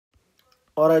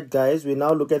Alright guys, we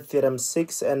now look at theorem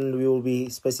 6 and we will be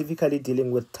specifically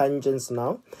dealing with tangents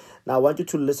now. Now I want you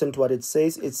to listen to what it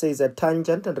says. It says a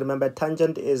tangent, and remember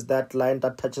tangent is that line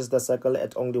that touches the circle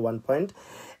at only one point.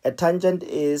 A tangent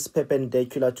is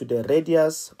perpendicular to the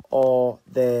radius or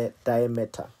the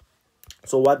diameter.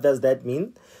 So what does that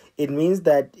mean? It means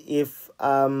that if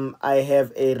I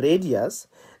have a radius,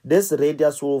 this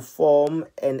radius will form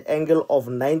an angle of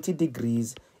 90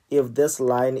 degrees if this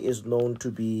line is known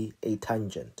to be a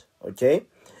tangent. Okay,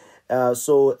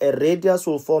 so a radius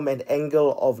will form an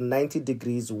angle of 90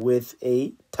 degrees with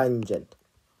a tangent.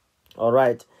 All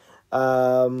right.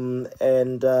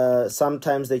 And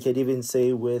sometimes they can even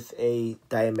say with a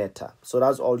diameter. So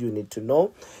that's all you need to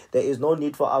know. There is no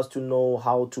need for us to know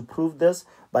how to prove this,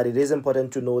 but it is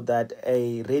important to know that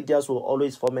a radius will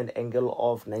always form an angle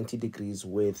of 90 degrees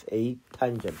with a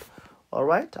tangent. All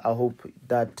right, I hope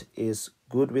that is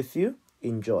good with you.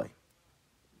 Enjoy.